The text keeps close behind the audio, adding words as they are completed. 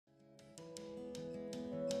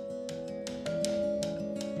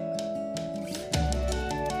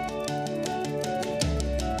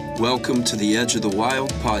Welcome to the Edge of the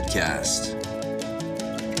Wild podcast.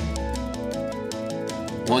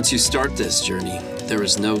 Once you start this journey, there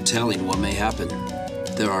is no telling what may happen.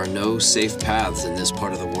 There are no safe paths in this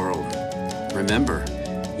part of the world. Remember,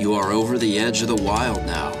 you are over the edge of the wild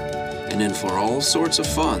now, and in for all sorts of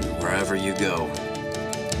fun wherever you go.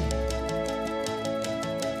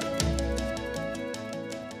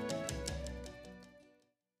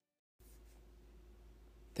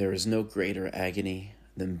 There is no greater agony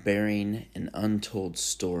than bearing an untold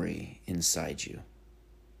story inside you.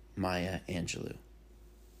 Maya Angelou.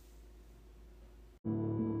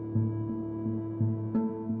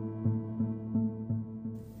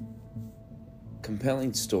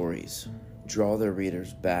 Compelling stories draw their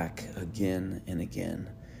readers back again and again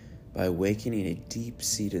by awakening a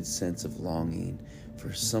deep-seated sense of longing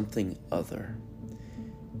for something other.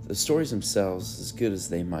 The stories themselves, as good as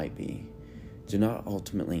they might be, do not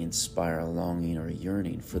ultimately inspire a longing or a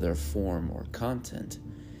yearning for their form or content,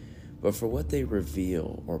 but for what they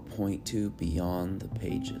reveal or point to beyond the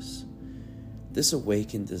pages. This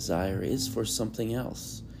awakened desire is for something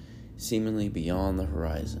else, seemingly beyond the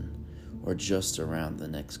horizon or just around the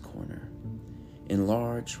next corner. In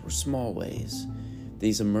large or small ways,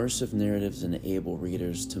 these immersive narratives enable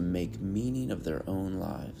readers to make meaning of their own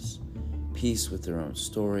lives, peace with their own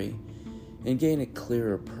story, and gain a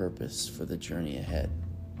clearer purpose for the journey ahead.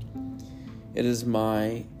 It is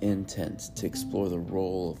my intent to explore the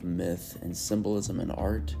role of myth and symbolism in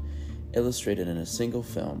art, illustrated in a single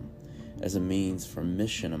film, as a means for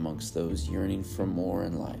mission amongst those yearning for more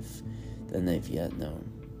in life than they've yet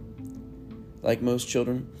known. Like most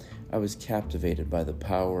children, I was captivated by the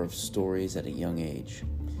power of stories at a young age.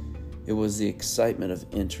 It was the excitement of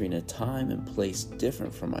entering a time and place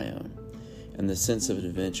different from my own, and the sense of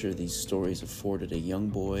adventure these stories afforded a young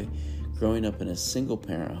boy growing up in a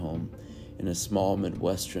single-parent home in a small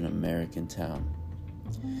Midwestern American town.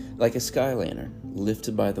 Like a sky lantern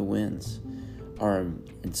lifted by the winds, our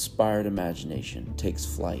inspired imagination takes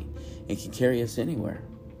flight and can carry us anywhere.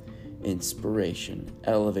 Inspiration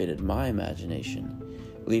elevated my imagination,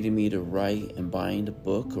 leading me to write and bind a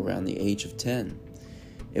book around the age of 10.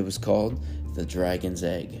 It was called The Dragon's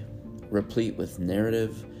Egg, replete with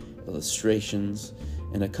narrative, illustrations,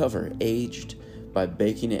 and a cover aged by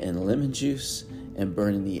baking it in lemon juice and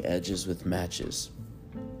burning the edges with matches.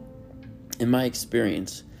 In my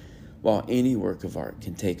experience, while any work of art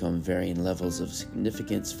can take on varying levels of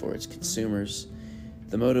significance for its consumers,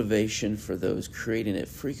 the motivation for those creating it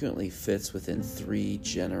frequently fits within three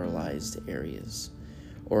generalized areas,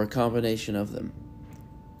 or a combination of them: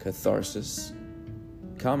 catharsis,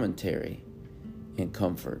 commentary, and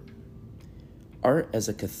comfort. Art as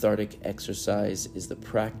a cathartic exercise is the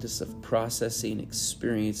practice of processing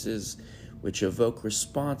experiences which evoke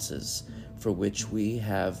responses for which we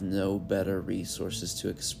have no better resources to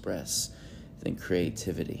express than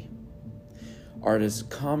creativity. Art as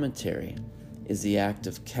commentary is the act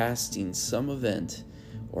of casting some event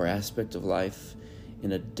or aspect of life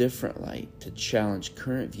in a different light to challenge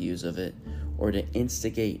current views of it or to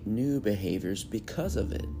instigate new behaviors because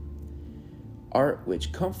of it. Art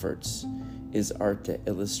which comforts is art that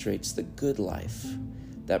illustrates the good life,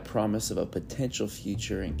 that promise of a potential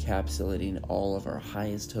future encapsulating all of our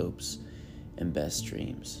highest hopes and best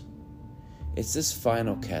dreams. It's this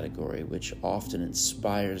final category which often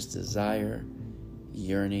inspires desire,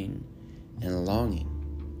 yearning, and longing.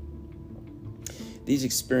 These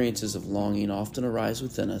experiences of longing often arise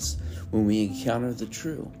within us when we encounter the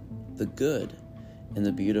true, the good, and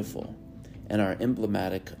the beautiful, and are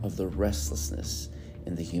emblematic of the restlessness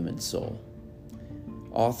in the human soul.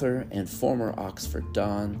 Author and former Oxford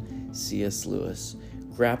Don C.S. Lewis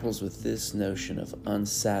grapples with this notion of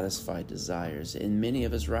unsatisfied desires in many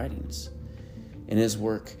of his writings. In his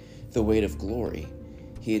work, The Weight of Glory,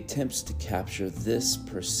 he attempts to capture this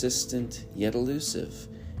persistent yet elusive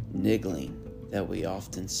niggling that we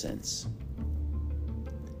often sense.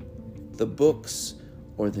 The books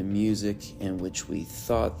or the music in which we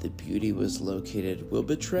thought the beauty was located will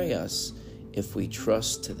betray us if we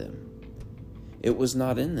trust to them. It was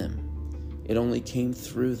not in them. It only came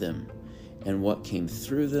through them, and what came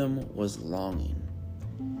through them was longing.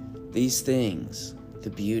 These things, the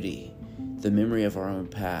beauty, the memory of our own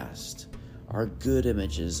past, are good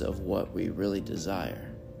images of what we really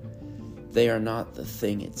desire. They are not the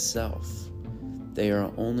thing itself. They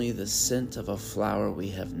are only the scent of a flower we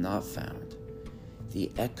have not found,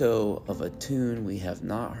 the echo of a tune we have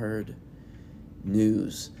not heard,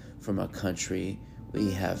 news from a country we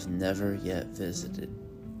have never yet visited.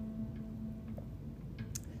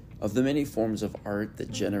 Of the many forms of art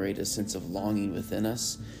that generate a sense of longing within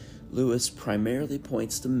us, Lewis primarily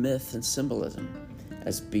points to myth and symbolism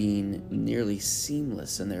as being nearly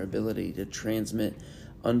seamless in their ability to transmit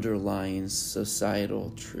underlying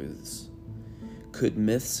societal truths. Could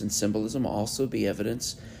myths and symbolism also be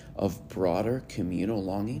evidence of broader communal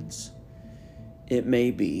longings? It may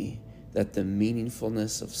be that the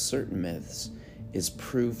meaningfulness of certain myths is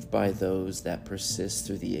proved by those that persist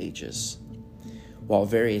through the ages. While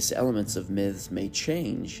various elements of myths may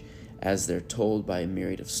change as they're told by a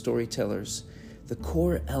myriad of storytellers, the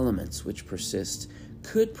core elements which persist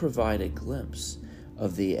could provide a glimpse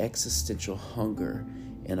of the existential hunger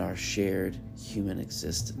in our shared human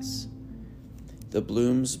existence. The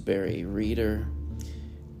Bloomsbury Reader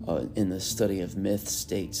in the study of myth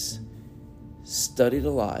states, "Studied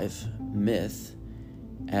alive, myth,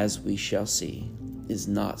 as we shall see, is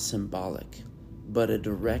not symbolic, but a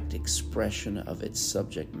direct expression of its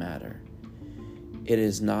subject matter. It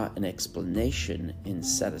is not an explanation in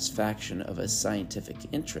satisfaction of a scientific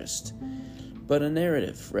interest, but a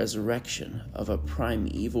narrative resurrection of a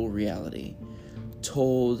primeval reality,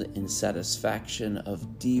 told in satisfaction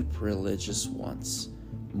of deep religious wants,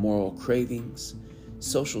 moral cravings,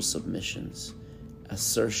 social submissions,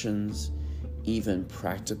 assertions, even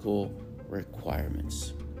practical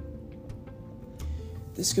requirements."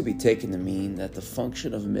 This could be taken to mean that the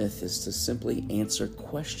function of myth is to simply answer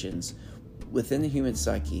questions within the human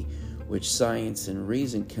psyche which science and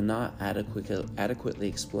reason cannot adequately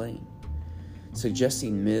explain,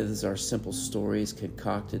 suggesting myths are simple stories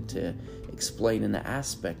concocted to explain an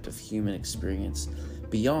aspect of human experience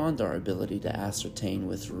beyond our ability to ascertain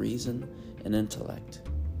with reason and intellect.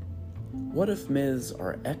 What if myths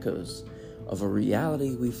are echoes of a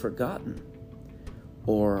reality we've forgotten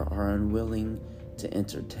or are unwilling to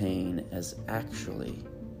entertain as actually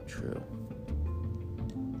true?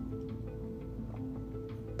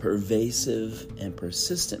 Pervasive and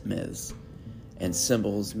persistent myths and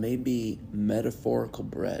symbols may be metaphorical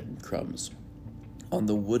breadcrumbs on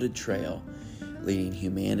the wooded trail leading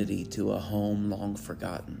humanity to a home long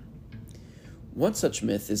forgotten. One such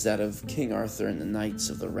myth is that of King Arthur and the Knights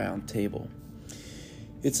of the Round Table.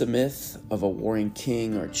 It's a myth of a warring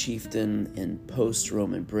king or chieftain in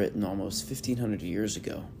post-Roman Britain almost 1,500 years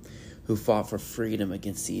ago who fought for freedom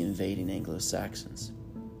against the invading Anglo-Saxons.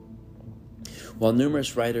 While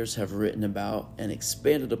numerous writers have written about and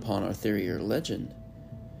expanded upon Arthurian legend,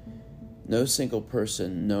 no single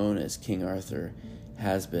person known as King Arthur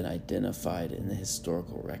has been identified in the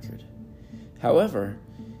historical record. However,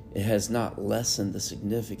 it has not lessened the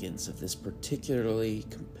significance of this particularly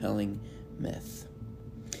compelling myth.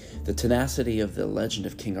 The tenacity of the legend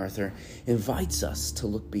of King Arthur invites us to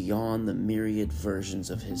look beyond the myriad versions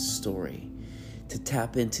of his story, to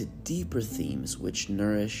tap into deeper themes which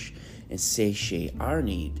nourish and satiate our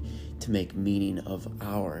need to make meaning of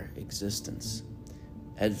our existence.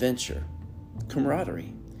 Adventure,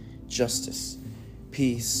 camaraderie, justice,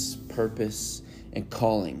 peace, purpose, and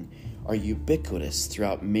calling are ubiquitous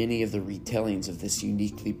throughout many of the retellings of this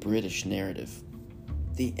uniquely British narrative.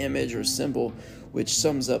 The image or symbol which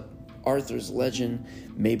sums up Arthur's legend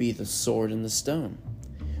may be the sword and the stone,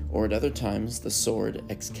 or at other times the sword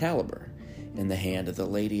Excalibur in the hand of the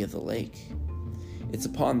Lady of the Lake. It's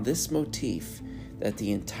upon this motif that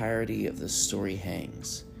the entirety of the story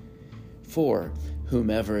hangs. For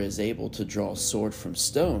whomever is able to draw a sword from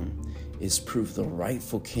stone is proved the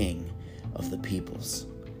rightful king of the peoples.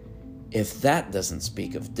 If that doesn't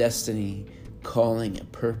speak of destiny, calling,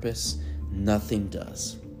 and purpose, nothing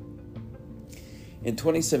does. In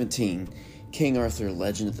 2017, King Arthur: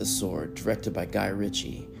 Legend of the Sword, directed by Guy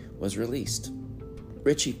Ritchie, was released.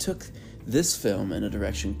 Ritchie took this film in a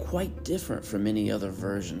direction quite different from many other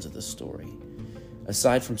versions of the story.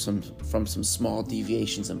 Aside from some small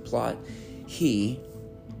deviations in plot,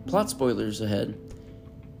 plot spoilers ahead,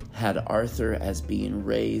 had Arthur as being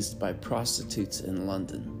raised by prostitutes in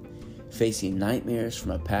London, facing nightmares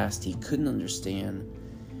from a past he couldn't understand,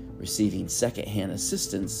 receiving second-hand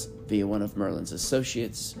assistance via one of Merlin's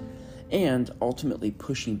associates, and ultimately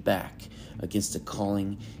pushing back against a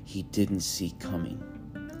calling he didn't see coming.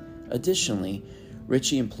 Additionally,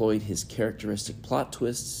 Ritchie employed his characteristic plot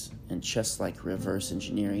twists and chess-like reverse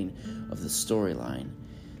engineering of the storyline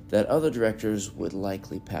that other directors would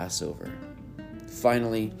likely pass over.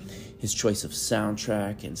 Finally, his choice of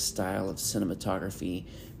soundtrack and style of cinematography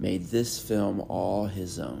made this film all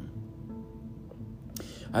his own.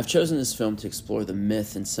 I've chosen this film to explore the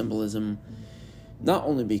myth and symbolism not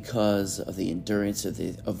only because of the endurance of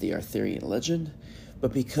the Arthurian legend,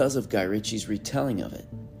 but because of Guy Ritchie's retelling of it.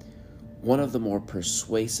 One of the more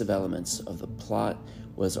persuasive elements of the plot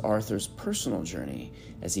was Arthur's personal journey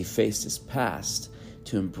as he faced his past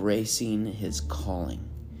to embracing his calling,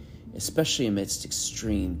 especially amidst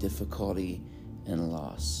extreme difficulty and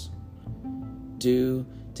loss. Due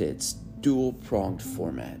to its dual-pronged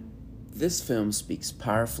format, this film speaks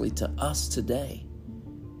powerfully to us today,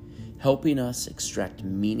 helping us extract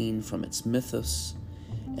meaning from its mythos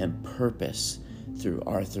and purpose through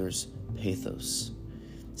Arthur's pathos.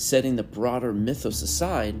 Setting the broader mythos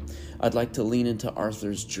aside, I'd like to lean into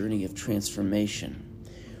Arthur's journey of transformation,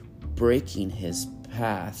 breaking his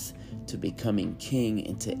path to becoming king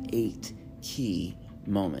into 8 key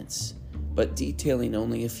moments, but detailing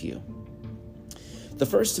only a few. The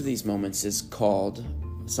first of these moments is called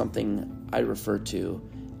something I refer to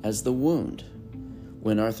as the wound,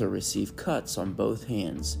 when Arthur received cuts on both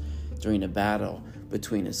hands during a battle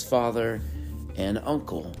between his father and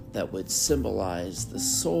uncle that would symbolize the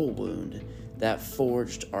soul wound that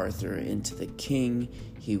forged Arthur into the king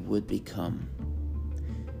he would become.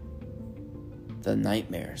 The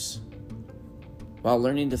nightmares. While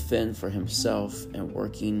learning to fend for himself and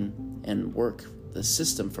work the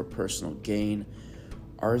system for personal gain,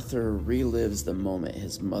 Arthur relives the moment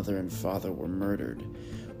his mother and father were murdered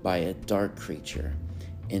by a dark creature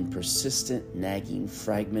in persistent, nagging,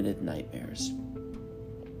 fragmented nightmares.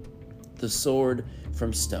 The sword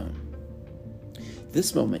from stone.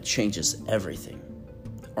 This moment changes everything.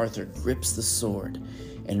 Arthur grips the sword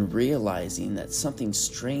and, realizing that something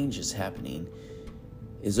strange is happening,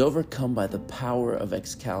 is overcome by the power of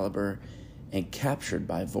Excalibur and captured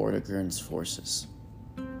by Vortigern's forces.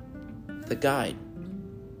 The guide.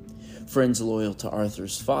 Friends loyal to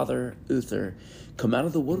Arthur's father, Uther, come out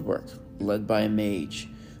of the woodwork, led by a mage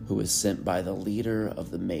who was sent by the leader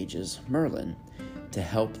of the mages, Merlin, to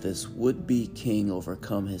help this would-be king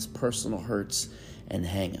overcome his personal hurts and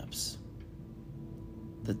hang-ups.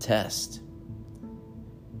 The test.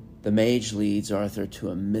 The mage leads Arthur to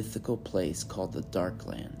a mythical place called the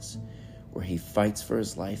Darklands, where he fights for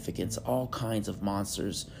his life against all kinds of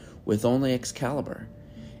monsters with only Excalibur,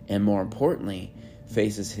 and more importantly,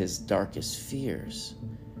 faces his darkest fears.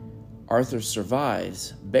 Arthur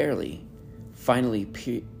survives, barely, finally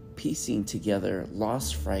piecing together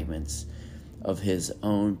lost fragments of his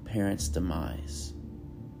own parents' demise.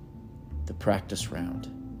 The practice round.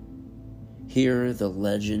 Here, the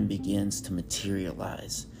legend begins to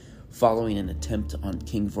materialize, following an attempt on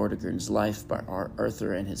King Vortigern's life by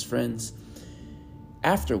Arthur and his friends,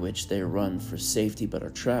 after which they run for safety but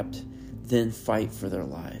are trapped, then fight for their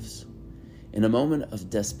lives. In a moment of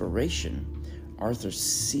desperation, Arthur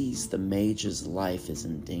sees the mage's life is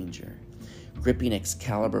in danger, gripping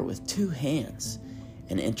Excalibur with 2 hands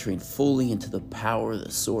and entering fully into the power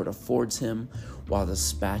the sword affords him while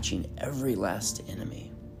dispatching every last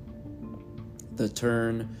enemy.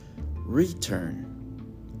 The return.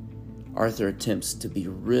 Arthur attempts to be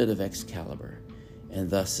rid of Excalibur, and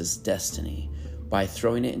thus his destiny, by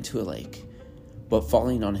throwing it into a lake. But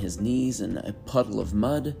falling on his knees in a puddle of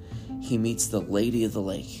mud, he meets the Lady of the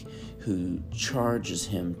Lake, who charges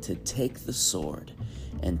him to take the sword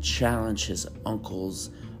and challenge his uncle's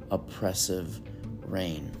oppressive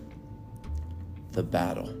reign. The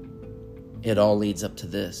battle. It all leads up to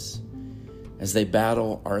this. As they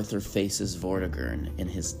battle, Arthur faces Vortigern in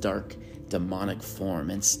his dark, demonic form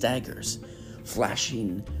and staggers,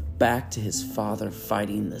 flashing back to his father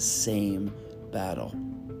fighting the same battle.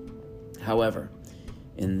 However,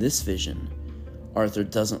 in this vision, Arthur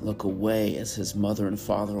doesn't look away as his mother and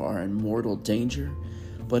father are in mortal danger,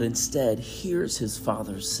 but instead hears his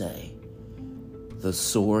father say, "The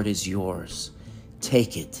sword is yours.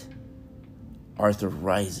 Take it." Arthur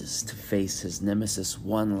rises to face his nemesis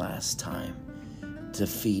one last time,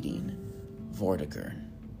 defeating Vortigern.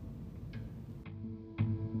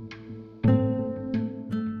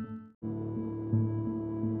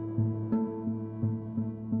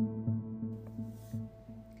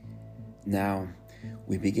 Now,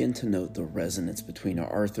 we begin to note the resonance between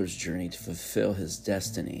Arthur's journey to fulfill his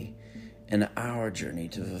destiny and our journey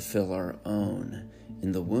to fulfill our own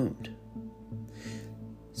in the wound.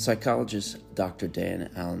 Psychologist Dr. Dan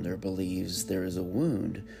Allender believes there is a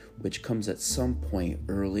wound which comes at some point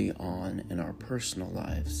early on in our personal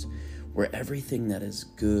lives, where everything that is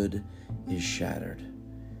good is shattered.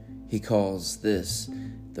 He calls this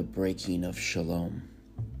the breaking of shalom.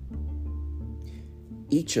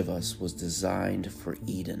 Each of us was designed for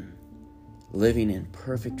Eden, living in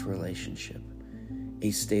perfect relationship,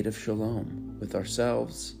 a state of shalom with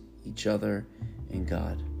ourselves, each other, and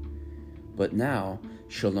God. But now,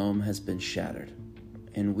 shalom has been shattered,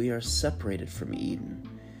 and we are separated from Eden,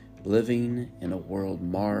 living in a world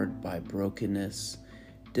marred by brokenness,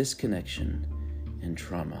 disconnection, and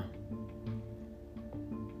trauma.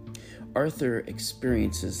 Arthur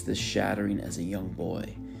experiences this shattering as a young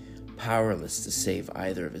boy, powerless to save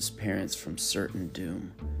either of his parents from certain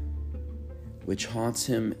doom, which haunts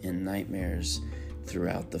him in nightmares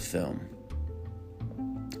throughout the film.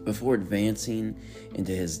 Before advancing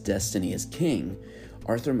into his destiny as king,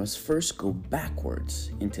 Arthur must first go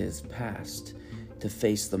backwards into his past to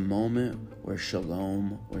face the moment where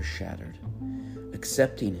Shalom was shattered,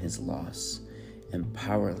 accepting his loss and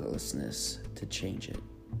powerlessness to change it.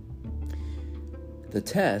 The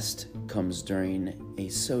test comes during a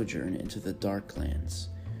sojourn into the Darklands,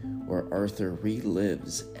 where Arthur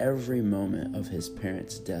relives every moment of his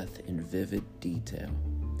parents' death in vivid detail.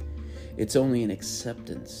 It's only in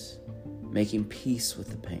acceptance, making peace with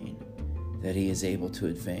the pain, that he is able to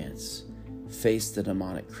advance, face the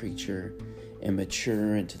demonic creature, and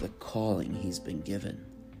mature into the calling he's been given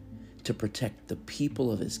to protect the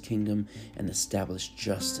people of his kingdom and establish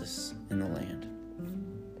justice in the land.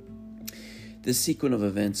 This sequence of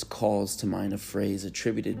events calls to mind a phrase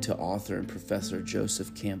attributed to author and professor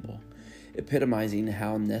Joseph Campbell, epitomizing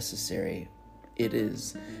how necessary it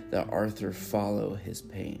is that Arthur follow his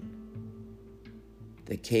pain.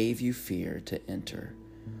 The cave you fear to enter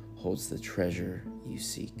holds the treasure you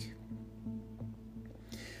seek.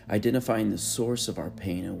 Identifying the source of our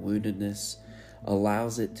pain and woundedness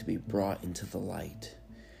allows it to be brought into the light,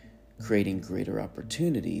 creating greater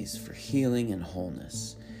opportunities for healing and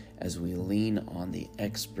wholeness as we lean on the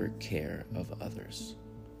expert care of others.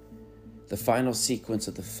 The final sequence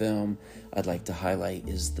of the film I'd like to highlight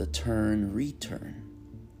is the turn-return.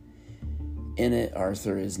 In it,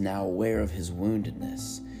 Arthur is now aware of his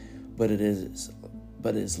woundedness, but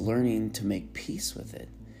is learning to make peace with it,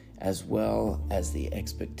 as well as the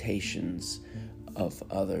expectations of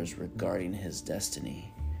others regarding his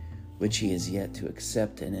destiny, which he is yet to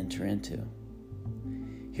accept and enter into.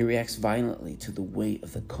 He reacts violently to the weight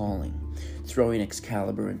of the calling, throwing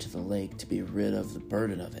Excalibur into the lake to be rid of the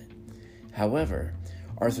burden of it. However,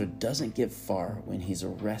 Arthur doesn't get far when he's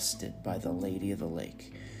arrested by the Lady of the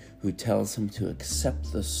Lake, who tells him to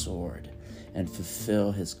accept the sword and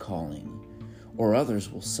fulfill his calling, or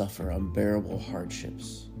others will suffer unbearable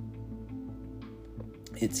hardships.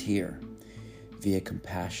 It's here, via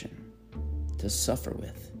compassion, to suffer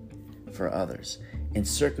with, for others, in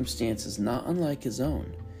circumstances not unlike his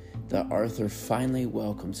own, that Arthur finally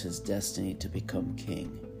welcomes his destiny to become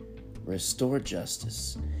king, restore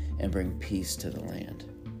justice, and bring peace to the land.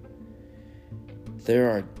 There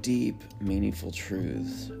are deep, meaningful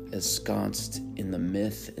truths ensconced in the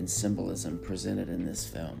myth and symbolism presented in this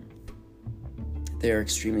film. They are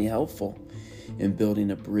extremely helpful in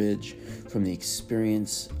building a bridge from the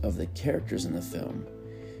experience of the characters in the film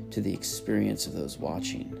to the experience of those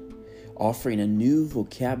watching, offering a new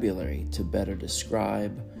vocabulary to better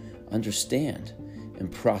describe, understand,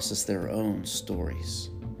 and process their own stories.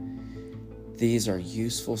 These are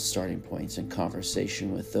useful starting points in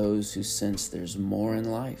conversation with those who sense there's more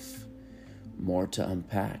in life, more to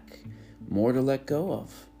unpack, more to let go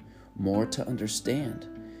of, more to understand,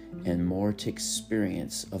 and more to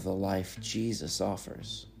experience of the life Jesus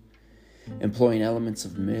offers. Employing elements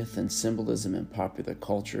of myth and symbolism in popular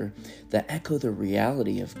culture that echo the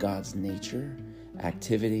reality of God's nature,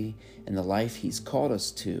 activity, and the life He's called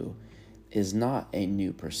us to is not a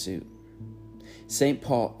new pursuit. St.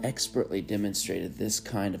 Paul expertly demonstrated this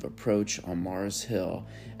kind of approach on Mars Hill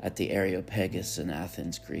at the Areopagus in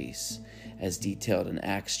Athens, Greece, as detailed in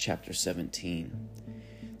Acts chapter 17.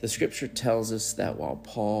 The scripture tells us that while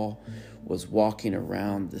Paul was walking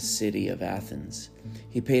around the city of Athens,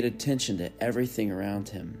 he paid attention to everything around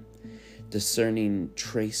him, discerning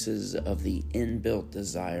traces of the inbuilt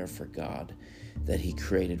desire for God that he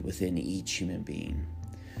created within each human being.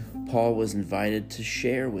 Paul was invited to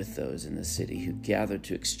share with those in the city who gathered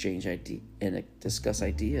to exchange and discuss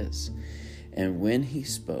ideas. And when he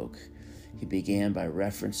spoke, he began by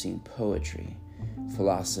referencing poetry,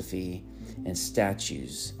 philosophy, and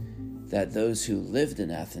statues that those who lived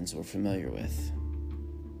in Athens were familiar with.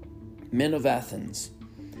 Men of Athens,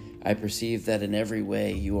 I perceive that in every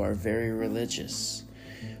way you are very religious.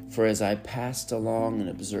 For as I passed along and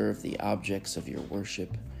observed the objects of your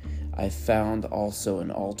worship, I found also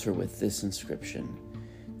an altar with this inscription,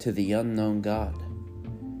 to the unknown God.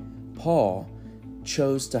 Paul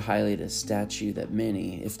chose to highlight a statue that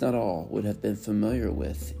many, if not all, would have been familiar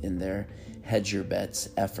with in their hedgerbets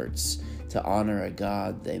efforts to honor a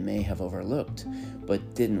God they may have overlooked,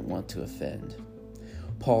 but didn't want to offend.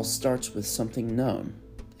 Paul starts with something known,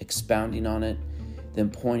 expounding on it, then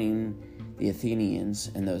pointing the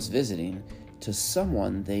Athenians and those visiting to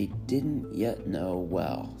someone they didn't yet know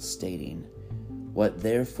well, stating, "What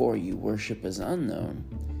therefore you worship as unknown,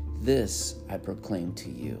 This I proclaim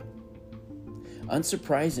to you.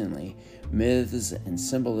 Unsurprisingly, myths and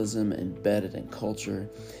symbolism embedded in culture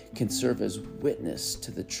can serve as witness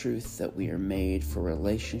to the truth that we are made for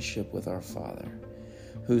relationship with our Father,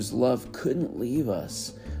 whose love couldn't leave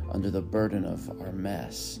us under the burden of our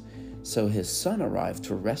mess. So his Son arrived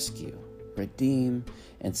to rescue, redeem,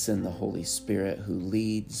 and send the Holy Spirit who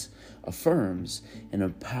leads, affirms, and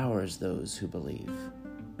empowers those who believe.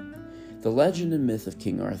 The legend and myth of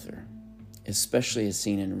King Arthur, especially as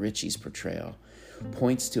seen in Ritchie's portrayal,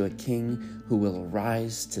 points to a king who will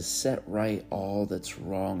arise to set right all that's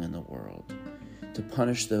wrong in the world, to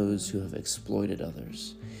punish those who have exploited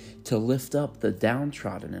others, to lift up the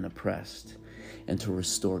downtrodden and oppressed, and to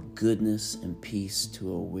restore goodness and peace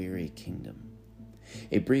to a weary kingdom.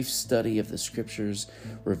 A brief study of the scriptures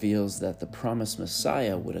reveals that the promised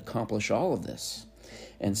Messiah would accomplish all of this,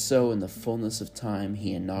 and so in the fullness of time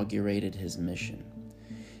he inaugurated his mission.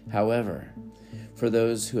 However, for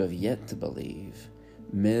those who have yet to believe,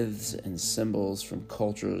 myths and symbols from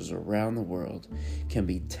cultures around the world can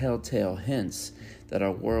be telltale hints that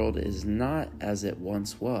our world is not as it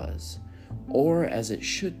once was, or as it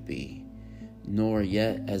should be, nor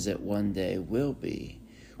yet as it one day will be,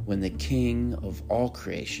 when the King of all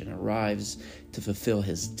creation arrives to fulfill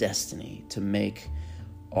his destiny to make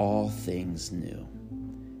all things new.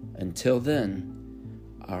 Until then,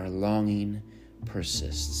 our longing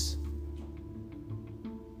persists.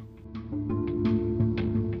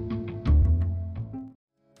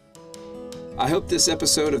 I hope this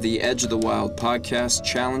episode of the Edge of the Wild podcast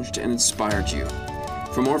challenged and inspired you.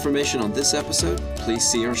 For more information on this episode, please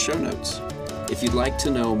see our show notes. If you'd like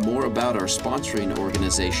to know more about our sponsoring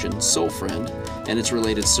organization, SoulFriend, and its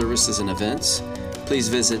related services and events, please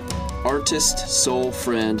visit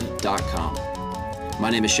artistsoulfriend.com. My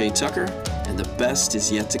name is Shane Tucker, and the best is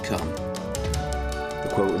yet to come. The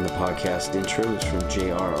quote in the podcast intro is from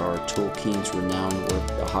J.R.R. Tolkien's renowned work,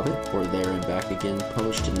 The Hobbit, or There and Back Again,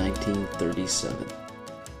 published in 1937.